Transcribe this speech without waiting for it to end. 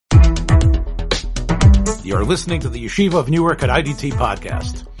You're listening to the Yeshiva of Newark at IDT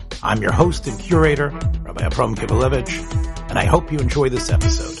podcast. I'm your host and curator, Rabbi Abram Kibalevich, and I hope you enjoy this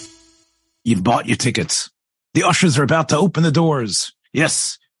episode. You've bought your tickets. The ushers are about to open the doors.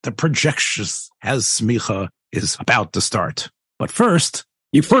 Yes, the Projectionist has Semicha is about to start. But first,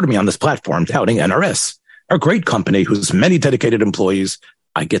 you've heard me on this platform touting NRS, a great company whose many dedicated employees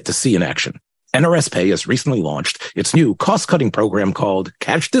I get to see in action. NRS Pay has recently launched its new cost-cutting program called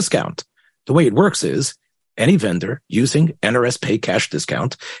Cash Discount. The way it works is any vendor using NRS Pay Cash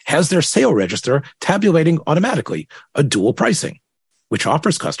Discount has their sale register tabulating automatically a dual pricing, which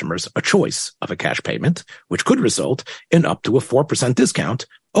offers customers a choice of a cash payment, which could result in up to a 4% discount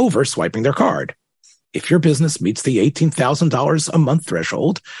over swiping their card. If your business meets the $18,000 a month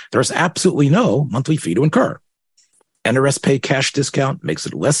threshold, there's absolutely no monthly fee to incur. NRS Pay Cash Discount makes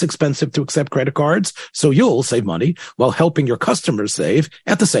it less expensive to accept credit cards, so you'll save money while helping your customers save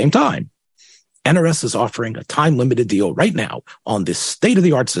at the same time. NRS is offering a time-limited deal right now on this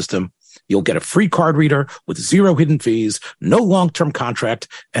state-of-the-art system. You'll get a free card reader with zero hidden fees, no long-term contract,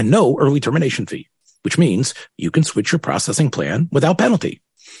 and no early termination fee, which means you can switch your processing plan without penalty.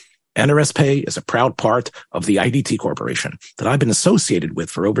 NRS Pay is a proud part of the IDT Corporation that I've been associated with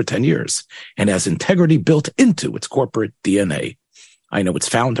for over 10 years and has integrity built into its corporate DNA. I know its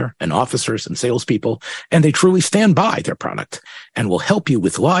founder and officers and salespeople, and they truly stand by their product and will help you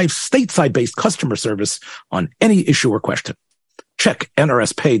with live stateside-based customer service on any issue or question. Check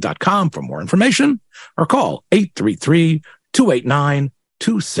nrspay.com for more information or call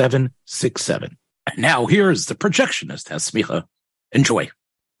 833-289-2767. And now here's the Projectionist has Semicha. Enjoy.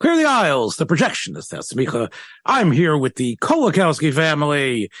 Clear the aisles, the Projectionist has Semicha. I'm here with the Kolakowskis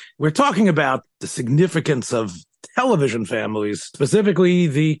family. We're talking about the significance of television families, specifically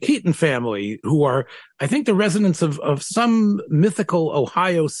the Keaton family, who are, I think, the residents of some mythical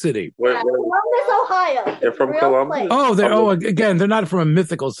Ohio city. Columbus, Ohio. They're from Columbus? They're not from a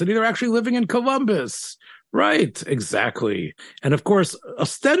mythical city. They're actually living in Columbus. Right, exactly. And of course,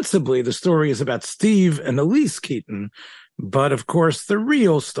 ostensibly, the story is about Steve and Elise Keaton. But of course, the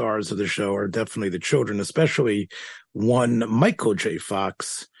real stars of the show are definitely the children, especially one Michael J.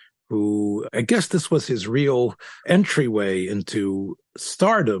 Fox, who I guess this was his real entryway into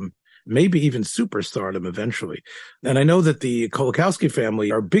stardom, maybe even superstardom eventually. And I know that the Kolakowski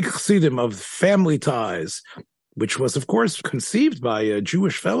family are big chassidim of Family Ties, which was, of course, conceived by a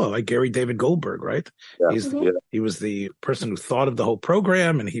Jewish fellow like Gary David Goldberg, right? Yeah. He was the person who thought of the whole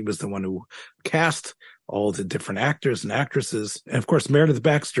program, and he was the one who cast all the different actors and actresses. And of course, Meredith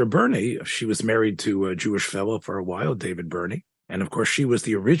Baxter Birney, she was married to a Jewish fellow for a while, David Birney. And of course, she was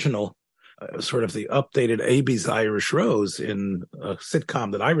the original, sort of the updated Abie's Irish Rose in a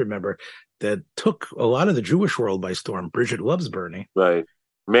sitcom that I remember that took a lot of the Jewish world by storm. Bridget loves Birney. Right.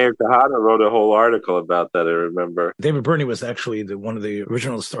 Mayor Kahana wrote a whole article about that, I remember. David Birney was actually one of the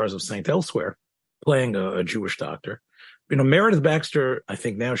original stars of St. Elsewhere, playing a Jewish doctor. You know, Meredith Baxter, I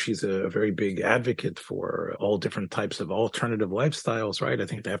think now she's a very big advocate for all different types of alternative lifestyles, right? I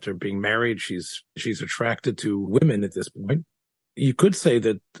think after being married, she's attracted to women at this point. You could say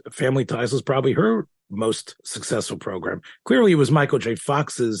that Family Ties was probably her most successful program. Clearly, it was Michael J.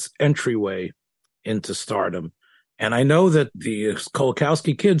 Fox's entryway into stardom. And I know that the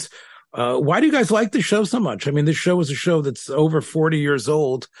Kolakowski kids, why do you guys like the show so much? I mean, this show is a show that's over 40 years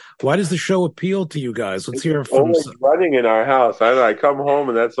old. Why does the show appeal to you guys? Let's hear from It's running in our house. I come home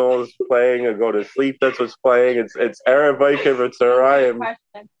and that's all that's playing. I go to sleep, that's what's playing. It's Erev Vaykev V'Tzarayim.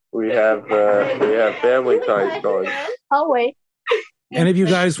 We have Family Ties going. I'll wait. And if you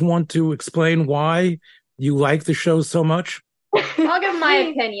guys want to explain why you like the show so much? I'll give my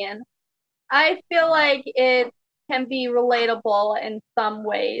opinion. I feel like it can be relatable in some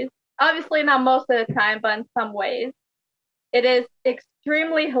ways. Obviously not most of the time, but in some ways. It is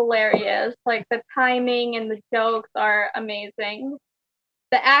extremely hilarious. Like, the timing and the jokes are amazing.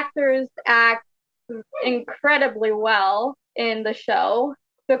 The actors act incredibly well in the show.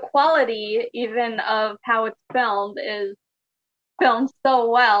 The quality, even of how it's filmed, is filmed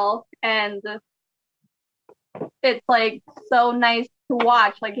so well. And it's, like, so nice to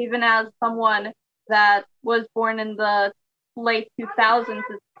watch. Like, even as someone that was born in the late 2000s,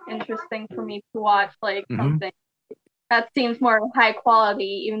 it's interesting for me to watch something that seems more high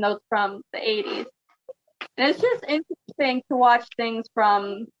quality, even though it's from the 80s. And it's just interesting to watch things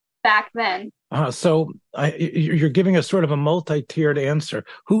from back then. So you're giving us sort of a multi-tiered answer.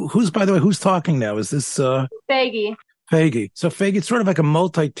 Who's by the way, who's talking now? Is this Faggy? So Faggy, it's sort of like a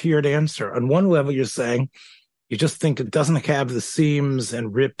multi-tiered answer. On one level, you're saying you just think it doesn't have the seams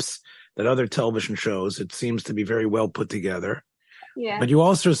and rips that other television shows. It seems to be very well put together. Yeah. But you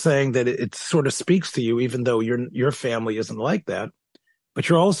also are saying that it sort of speaks to you, even though your family isn't like that. But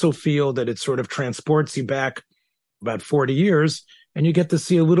you also feel that it sort of transports you back about 40 years, and you get to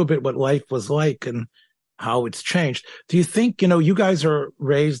see a little bit what life was like and how it's changed. Do you think, you guys are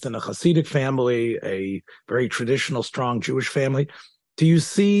raised in a Hasidic family, a very traditional, strong Jewish family. Do you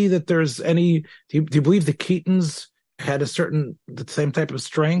see that there's do you believe the Keatons had the same type of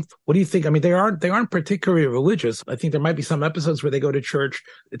strength? What do you think? I mean, they aren't particularly religious. I think there might be some episodes where they go to church.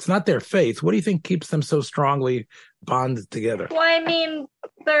 It's not their faith. What do you think keeps them so strongly bonded together? Well, I mean,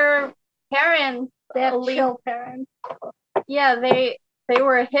 their parents, They have chill parents. yeah, they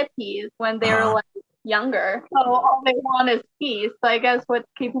were hippies when they were like younger. So all they want is peace. So I guess what's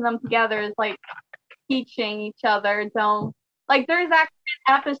keeping them together is like teaching each other. There's actually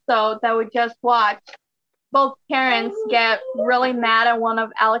an episode that we just watched. Both parents get really mad at one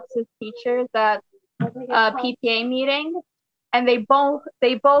of Alex's teachers at a PTA meeting, and they both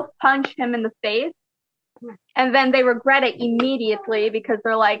punch him in the face, and then they regret it immediately because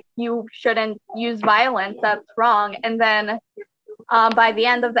they're like, you shouldn't use violence, that's wrong. And then by the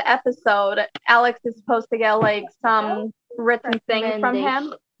end of the episode, Alex is supposed to get like some written thing from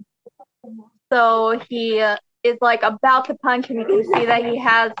him. So he is like about to punch him. You can see that he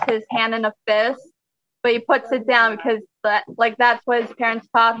has his hand in a fist, but he puts it down because that's what his parents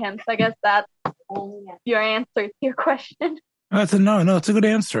taught him. So I guess that's your answer to your question. It's a good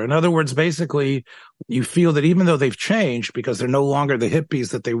answer. In other words, basically, you feel that even though they've changed because they're no longer the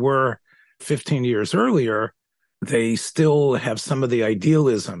hippies that they were 15 years earlier, they still have some of the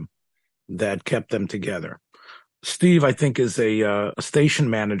idealism that kept them together. Steve, I think, is a station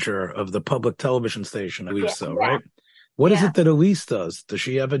manager of the public television station. I believe so, right? What is it that Elise does? Does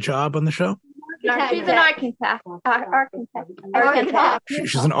she have a job on the show? No, she's an architect.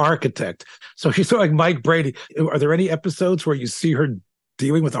 She's an architect. So she's sort of like Mike Brady. Are there any episodes where you see her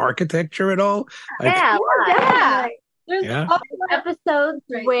dealing with architecture at all? Yeah. There's Episodes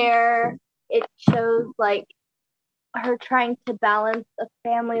where it shows like her trying to balance a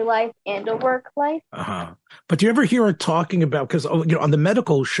family life and a work life. But do you ever hear her talking about, because on the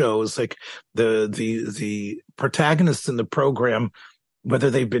medical shows, like the protagonists in the program, whether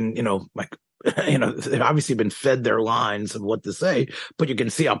they've been they've obviously been fed their lines of what to say, but you can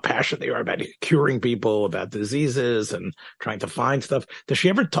see how passionate they are about curing people, about diseases and trying to find stuff. Does she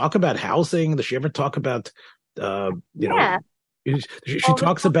ever talk about housing? Does she ever talk about she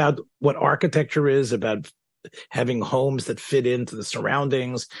talks about what architecture is, about having homes that fit into the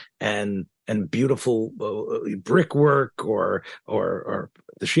surroundings and beautiful brickwork, or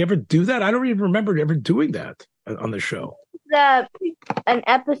does she ever do that? I don't even remember ever doing that on the show. An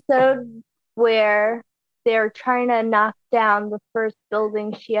episode where they're trying to knock down the first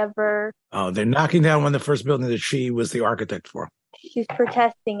building she ever... Oh, they're knocking down one of the first buildings that she was the architect for. She's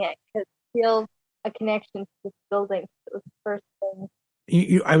protesting it because she feels a connection to this building. It was the first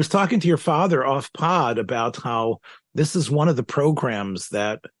thing. I was talking to your father off pod about how this is one of the programs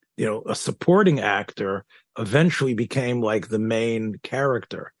that, a supporting actor eventually became like the main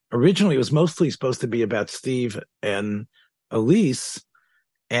character. Originally, it was mostly supposed to be about Steve and Elise,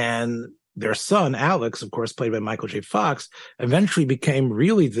 and their son, Alex, of course, played by Michael J. Fox, eventually became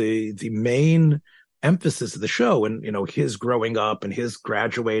really the main emphasis of the show, and his growing up and his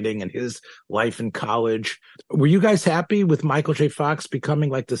graduating and his life in college. Were you guys happy with Michael J. Fox becoming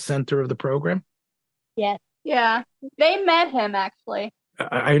like the center of the program? Yes. Yeah, they met him actually.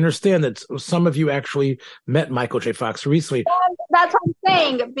 I understand that some of you actually met Michael J. Fox recently. That's what I'm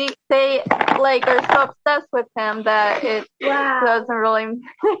saying. They are so obsessed with him that it doesn't really.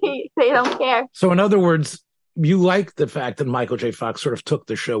 They don't care. So in other words, you like the fact that Michael J. Fox sort of took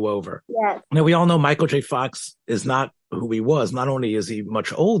the show over. Yes. Now, we all know Michael J. Fox is not who he was. Not only is he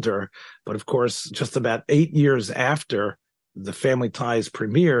much older, but of course, just about 8 years after the Family Ties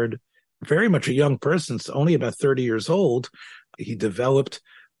premiered, very much a young person, so only about 30 years old, he developed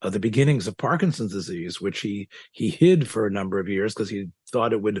the beginnings of Parkinson's disease, which he hid for a number of years because he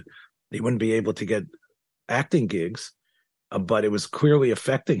thought he wouldn't be able to get acting gigs, but it was clearly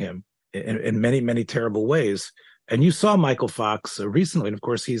affecting him in many, many terrible ways. And you saw Michael Fox recently, and of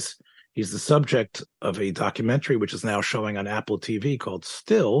course he's the subject of a documentary which is now showing on Apple TV called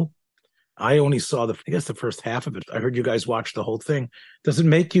Still. I only saw the first half of it. I heard you guys watch the whole thing. Does it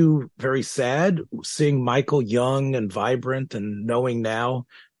make you very sad seeing Michael young and vibrant and knowing now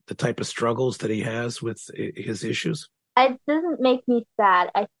the type of struggles that he has with his issues? It doesn't make me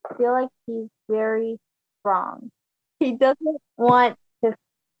sad. I feel like he's very strong. He doesn't want to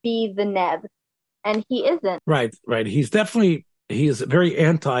be the Neb, and he isn't. Right. He is very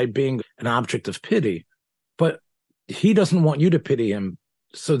anti being an object of pity. But he doesn't want you to pity him,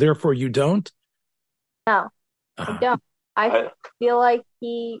 so therefore you don't? No, I don't. I feel like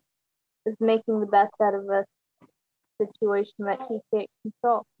he is making the best out of a situation that he can't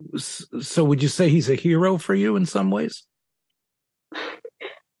control. So would you say he's a hero for you in some ways?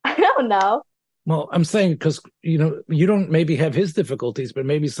 I don't know. Well, I'm saying because, you don't maybe have his difficulties, but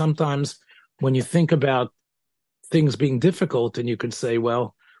maybe sometimes when you think about things being difficult and you could say,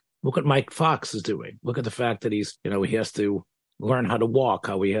 well, look what Mike Fox is doing. Look at the fact that he's, he has to learn how to walk,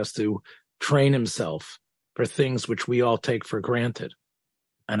 how he has to train himself for things which we all take for granted,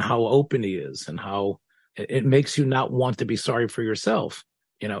 and how open he is, and how it makes you not want to be sorry for yourself.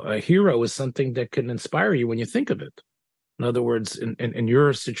 A hero is something that can inspire you when you think of it. In other words, in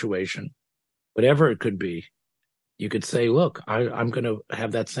your situation, whatever it could be, you could say, look, I'm going to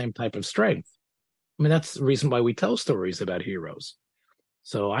have that same type of strength. I mean, that's the reason why we tell stories about heroes.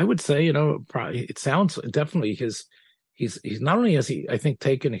 So I would say, it sounds definitely he's not only has he, I think,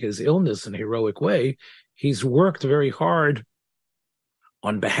 taken his illness in a heroic way, he's worked very hard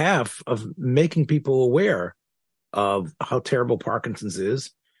on behalf of making people aware of how terrible Parkinson's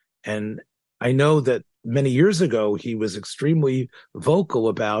is. And I know that many years ago, he was extremely vocal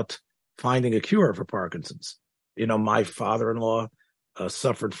about finding a cure for Parkinson's. My father-in-law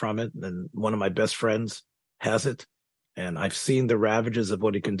suffered from it, and one of my best friends has it. And I've seen the ravages of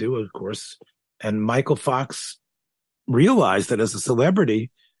what he can do, of course. And Michael Fox realized that as a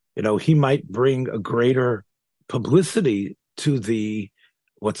celebrity, he might bring a greater publicity to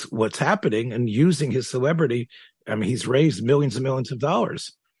what's happening, and using his celebrity. I mean, he's raised millions and millions of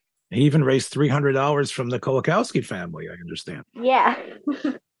dollars. He even raised $300 from the Kolakowskis family, I understand. Yeah.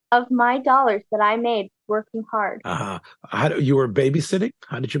 Of my dollars that I made working hard. You were babysitting?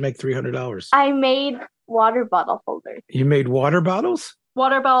 How did you make $300? I made water bottle holders. You made water bottles?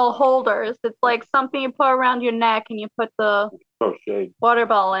 Water bottle holders. It's like something you put around your neck and you put the water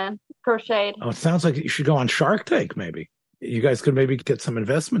bottle in. Crocheted. Oh, it sounds like you should go on Shark Tank, maybe. You guys could maybe get some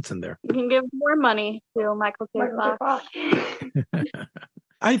investments in there. You can give more money to Michael Fox.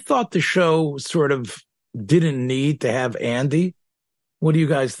 I thought the show sort of didn't need to have Andy. What do you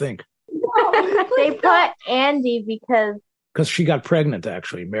guys think? They put Andy because she got pregnant,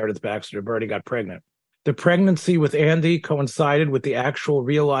 actually. Meredith Baxter Birdie got pregnant. The pregnancy with Andy coincided with the actual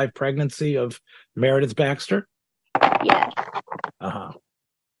real-life pregnancy of Meredith Baxter? Yes.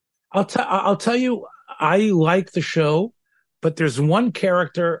 I'll tell you, I like the show, but there's one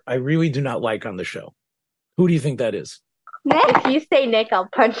character I really do not like on the show. Who do you think that is? Nick. If you say Nick, I'll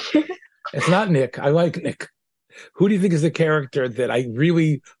punch you. It's not Nick. I like Nick. Who do you think is the character that I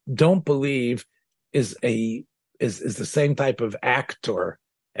really don't believe is the same type of actor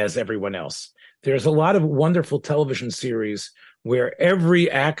as everyone else? There's a lot of wonderful television series where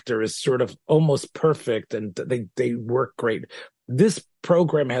every actor is sort of almost perfect and they work great. This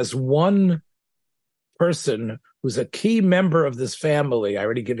program has one person who's a key member of this family, I'm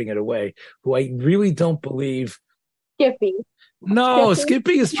already giving it away, who I really don't believe. Skippy. No,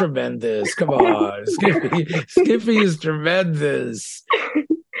 Skippy is tremendous. Come on. Skippy is tremendous.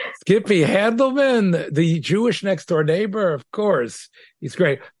 Skippy Handelman, the Jewish next door neighbor, of course. He's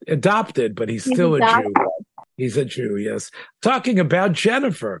great. Adopted, but he's still a Jew. He's a Jew, yes. Talking about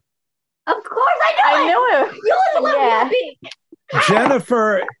Jennifer. Of course, I knew it. You love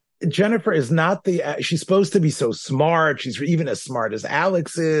Jennifer is not she's supposed to be so smart. She's even as smart as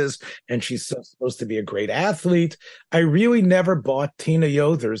Alex is, and she's supposed to be a great athlete. I really never bought Tina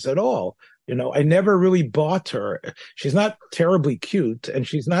Yothers at all. I never really bought her. She's not terribly cute, and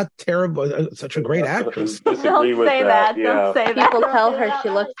she's not such a great actress. Don't say that. Don't say that. People tell her she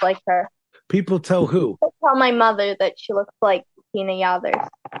looks like her. People tell who? They tell my mother that she looks like Tina Yothers.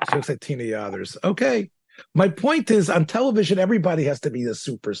 She looks like Tina Yothers. Okay. My point is, on television, everybody has to be a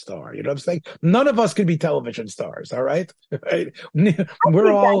superstar. You know what I'm saying? None of us can be television stars, all right?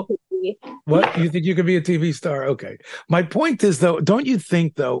 We're all... What? You think you could be a TV star? Okay. My point is, though, don't you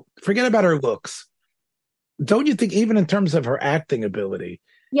think, though, forget about her looks. Don't you think, even in terms of her acting ability,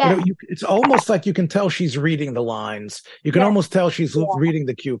 it's almost like you can tell she's reading the lines. You can almost tell she's reading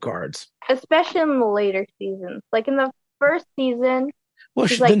the cue cards. Especially in the later seasons. Like in the first season... Well,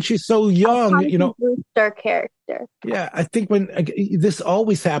 then she's so young, Star character. Yeah, I think this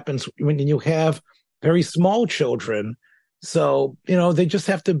always happens when you have very small children. So, they just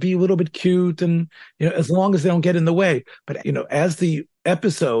have to be a little bit cute and, as long as they don't get in the way. But, as the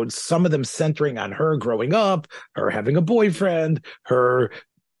episodes, some of them centering on her growing up, her having a boyfriend, her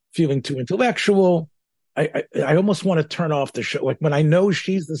feeling too intellectual, I almost want to turn off the show. Like when I know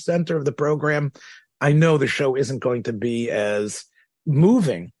she's the center of the program, I know the show isn't going to be as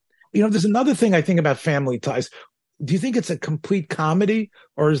moving. There's another thing I think about Family Ties. do you think it's a complete comedy,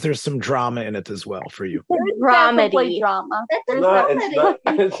 or is there some drama in it as well for you? Definitely drama.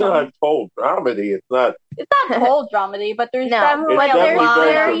 It's not told dramedy. It's not told dramedy, but there's it's definitely definitely a lot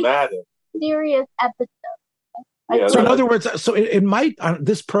very of dramatic. serious episode. Yeah, So in other words, so it might, on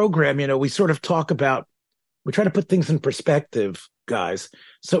this program, we sort of talk about, we try to put things in perspective, guys.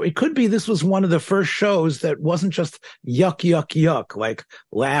 So it could be this was one of the first shows that wasn't just yuck, yuck, yuck, like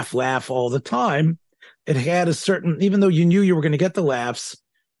laugh, laugh all the time. It had a certain, even though you knew you were going to get the laughs,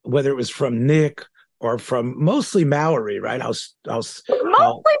 whether it was from Nick or from mostly Mallory, right? Mostly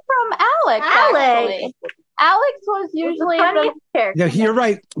from Alex. Actually. Alex was usually the character. Yeah, you're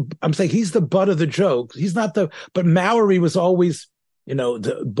right. I'm saying he's the butt of the joke. He's not but Mallory was always,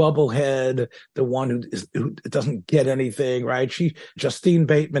 the bubblehead, the one who doesn't get anything, right? Justine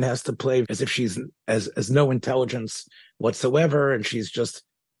Bateman has to play as if she's as no intelligence whatsoever, and she's just,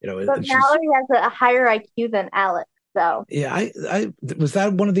 But Mallory has a higher IQ than Alex, so. Yeah, I was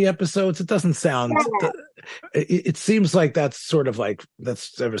that one of the episodes? It doesn't sound. Yeah. It seems like that's sort of like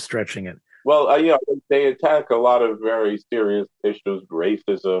that's ever stretching it. Well, they attack a lot of very serious issues,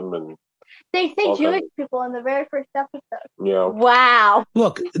 racism, and they say Jewish people in the very first episode. Yeah. Wow.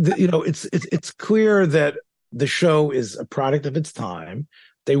 Look, it's clear that the show is a product of its time.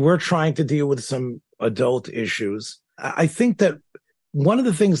 They were trying to deal with some adult issues. I think that one of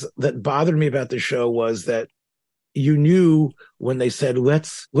the things that bothered me about the show was that you knew when they said,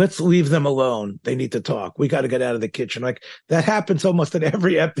 let's leave them alone. They need to talk. We got to get out of the kitchen. Like that happens almost in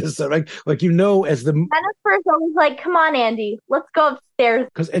every episode. Like as the Jennifer's always like, come on, Andy, let's go upstairs.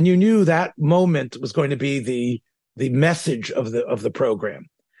 And you knew that moment was going to be the message of the program.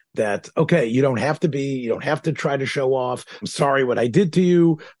 That, okay, you don't have to try to show off. I'm sorry what I did to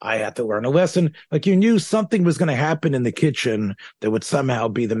you. I had to learn a lesson. Like you knew something was going to happen in the kitchen that would somehow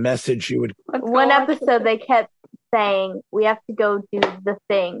be the message you would. One episode they kept saying, we have to go do the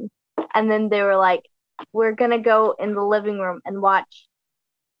thing. And then they were like, we're going to go in the living room and watch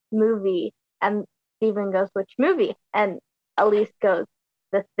movie. And Steven goes, which movie? And Elise goes,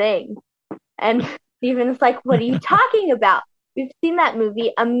 The Thing. And Steven's like, what are you talking about? We've seen that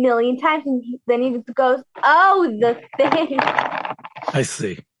movie a million times. And then he just goes, oh, The Thing. I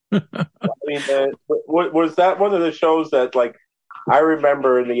see. I mean, was that one of the shows that, like, I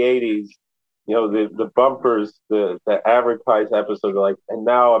remember in the 80s, the bumpers, the advertised episode, like, and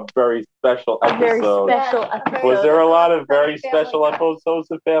now a very special episode. Very special episode. Was there a lot of very special episodes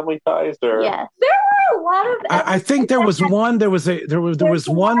of Family Ties? Or? Yes, there were a lot of. I think there was one. There was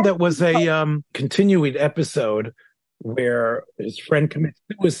one that was a continuing episode where his friend commits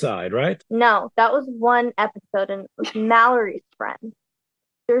suicide. Right? No, that was one episode, and it was Mallory's friend.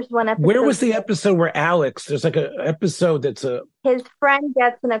 There's one episode. Where was the episode where Alex? There's like an episode that's his friend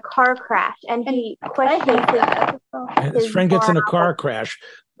gets in a car crash, and he questions his friend gets in a car crash.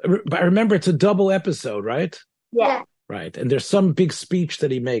 But I remember it's a double episode, right? Yeah. Right, and there's some big speech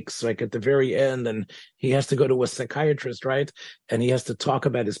that he makes, like at the very end, and he has to go to a psychiatrist, right? And he has to talk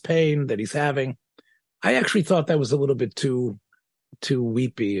about his pain that he's having. I actually thought that was a little bit too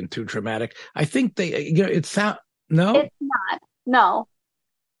weepy and too dramatic. I think no. It's not. No.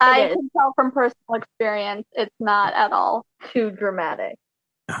 I can tell from personal experience, it's not at all too dramatic.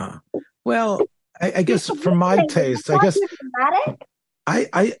 Well, I guess for my taste, I guess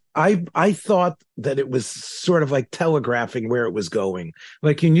I thought that it was sort of like telegraphing where it was going.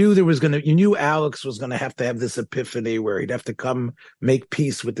 Like you knew Alex was gonna have to have this epiphany where he'd have to come make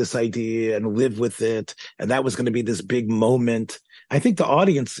peace with this idea and live with it, and that was going to be this big moment. I think the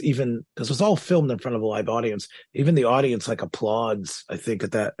audience, even because it was all filmed in front of a live audience, even the audience like applauds. I think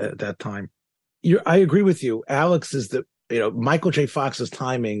at that time, I agree with you. Alex is Michael J. Fox's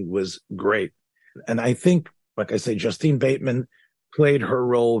timing was great, and I think, like I say, Justine Bateman played her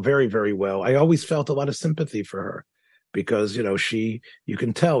role very, very well. I always felt a lot of sympathy for her because you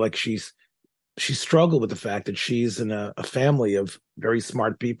can tell like she struggled with the fact that she's in a family of very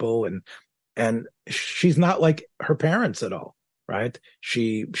smart people and she's not like her parents at all. Right.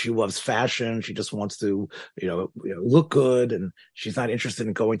 She loves fashion. She just wants to, look good. And she's not interested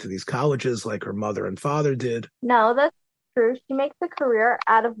in going to these colleges like her mother and father did. No, that's true. She makes a career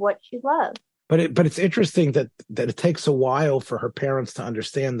out of what she loves. But it's interesting that it takes a while for her parents to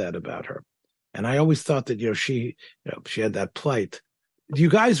understand that about her. And I always thought that, she had that plight. Do you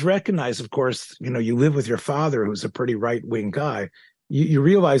guys recognize, of course, you live with your father, who's a pretty right-wing guy. You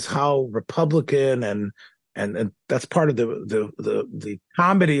realize how Republican and that's part of the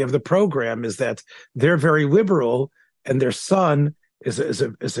comedy of the program is that they're very liberal and their son is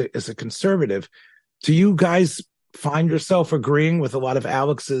a conservative. Do you guys find yourself agreeing with a lot of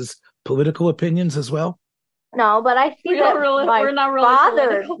Alex's political opinions as well? No, but I see We that don't really- my we're not really father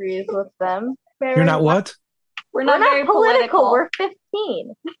political. agrees with them. You're not what? We're not very political. We're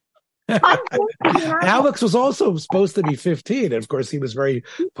 15. Alex was also supposed to be 15. And of course, he was very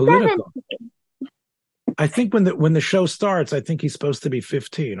political. 17. I think when the show starts, I think he's supposed to be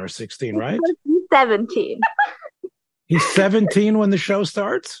 15 or 16, right? He's 17. He's 17 when the show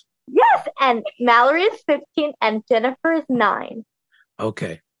starts? Yes, and Mallory is 15 and Jennifer is 9.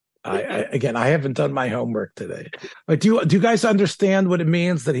 Okay. Again, I haven't done my homework today. But do you guys understand what it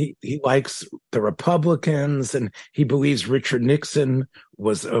means that he likes the Republicans and he believes Richard Nixon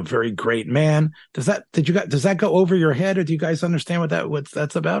was a very great man? Does that go over your head, or do you guys understand what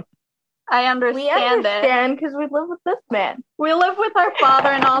that's about? I understand We understand because we live with this man. We live with our father,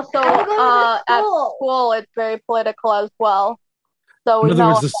 and also at school it's very political as well. So In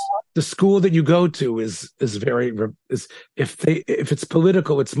other words, the school that you go to is if it's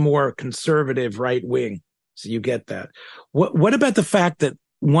political, it's more conservative, right wing. So you get that. What about the fact that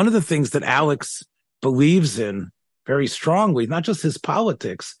one of the things that Alex believes in very strongly, not just his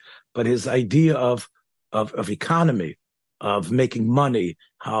politics, but his idea of economy, of making money,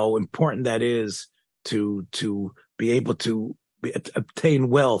 how important that is to be able to obtain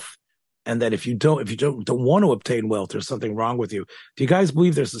wealth. And that if you don't want to obtain wealth, there's something wrong with you. Do you guys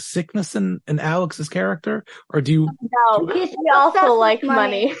believe there's a sickness in Alex's character, or do you? No, we also like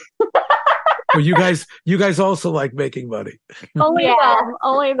money. Or you guys also like making money? Only them.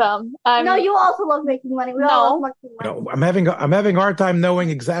 Only them. No, you also love making money. We all love making money. No, I'm having a hard time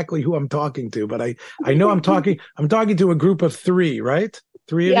knowing exactly who I'm talking to, but I know I'm talking to a group of 3, right?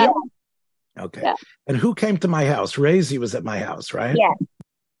 3 of you. Okay. Yeah. And who came to my house? Razy was at my house, right? Yeah.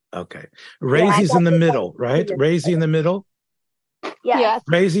 Okay. Razy's in the middle, right? Razy in the middle. Yes.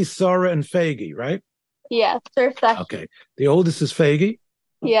 Razy, Sora, and Faggy, right? Yes. Okay. The oldest is Faggy,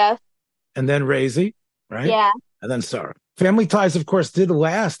 Yes. and then Razy, right? Yeah. And then Sora. Family Ties, of course, did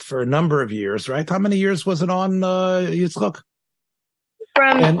last for a number of years, right? How many years was it on, Yitzchak?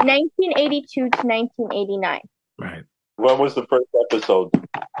 From And- 1982 to 1989. Right. When was the first episode?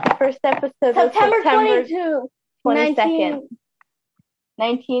 First episode was September September 22. 22nd.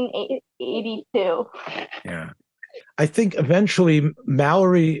 1982. Yeah. I think eventually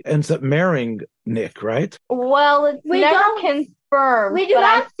Mallory ends up marrying Nick, right? Well, it's We never don't- confirmed. We do but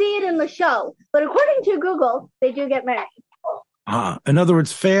not see it in the show, but according to Google, they do get married. In other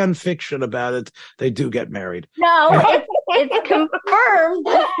words, fan fiction about it, they do get married. No, it's confirmed.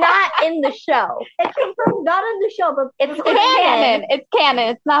 It's not in the show. It's confirmed not in the show, but It's Canon. It's canon.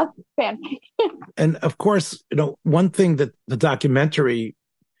 It's not fanfic. And of course, one thing that the documentary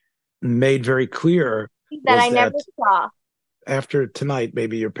made very clear that was I never saw. after tonight,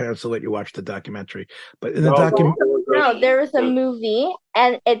 maybe your parents will let you watch the documentary. But in the No, there was a movie,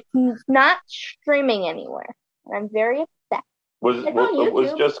 and it's not streaming anywhere. And I'm very upset. Was It's on it was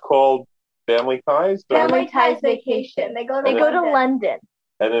YouTube. just called Family Ties? Family Ties Vacation. They go to They go to London.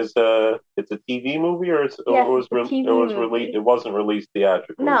 And it's a TV movie, or Yes, it's a TV movie. released? It wasn't released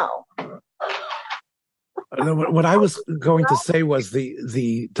theatrically. No. what I was going to say was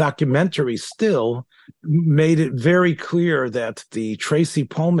the documentary still made it very clear that the Tracy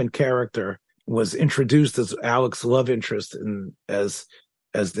Pullman character was introduced as Alex's love interest as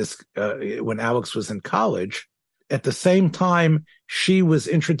this when Alex was in college. At the same time she was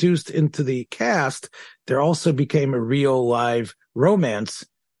introduced into the cast, there also became a real live romance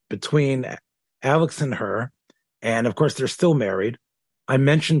between Alex and her. And of course, they're still married. I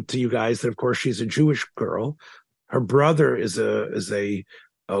mentioned to you guys that, of course, she's a Jewish girl. Her brother is a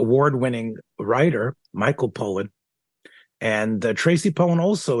award-winning writer, Michael Pollan. And Tracy Pollan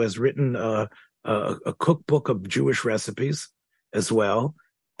also has written a cookbook of Jewish recipes as well.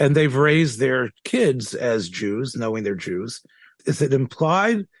 And they've raised their kids as Jews, knowing they're Jews. Is it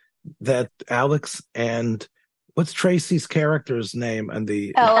implied that Alex and what's Tracy's character's name? And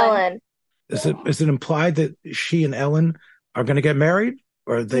Ellen. is it implied that she and Ellen are going to get married,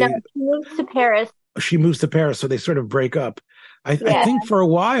 or they? No, she moves to Paris. She moves to Paris, so they sort of break up. I think for a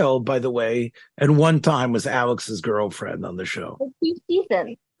while, by the way, and one time was Alex's girlfriend on the show. For 2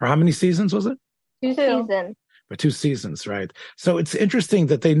 seasons. For how many seasons was it? 2 seasons. For 2 seasons, right? So it's interesting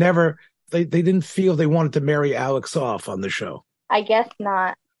that they didn't feel they wanted to marry Alex off on the show. I guess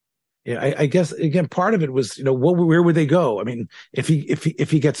not. Yeah, I guess again part of it was where would they go? I mean, if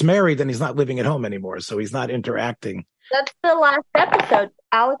he gets married, then he's not living at home anymore, so he's not interacting. That's the last episode.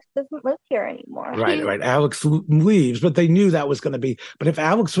 Alex doesn't live here anymore. Right. Alex leaves, but they knew that was going to be. But if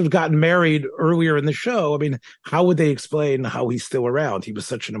Alex would have gotten married earlier in the show, I mean, how would they explain how he's still around? He was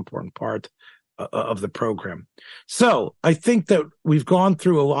such an important part of the program. So I think that we've gone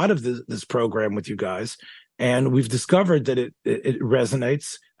through a lot of this program with you guys. And we've discovered that it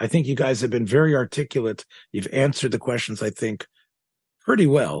resonates. I think you guys have been very articulate. You've answered the questions, I think, pretty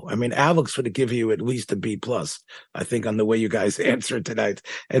well. I mean, Alex would give you at least a B+, I think, on the way you guys answered tonight.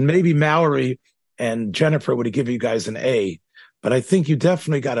 And maybe Mallory and Jennifer would give you guys an A. But I think you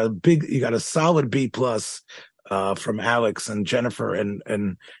definitely got a solid B+ from Alex, and Jennifer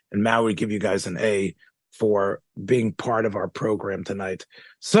and Mallory give you guys an A for being part of our program tonight.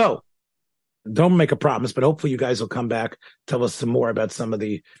 So don't make a promise, but hopefully you guys will come back, tell us some more about some of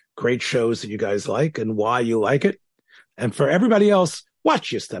the great shows that you guys like and why you like it. And for everybody else,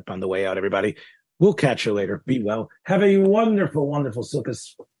 watch your step on the way out, everybody. We'll catch you later. Be well. Have a wonderful, wonderful Sukkot.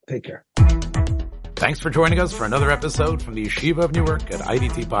 Take care. Thanks for joining us for another episode from the Yeshiva of Newark at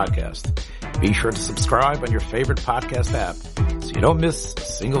IDT Podcast. Be sure to subscribe on your favorite podcast app so you don't miss a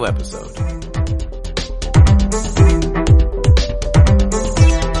single episode.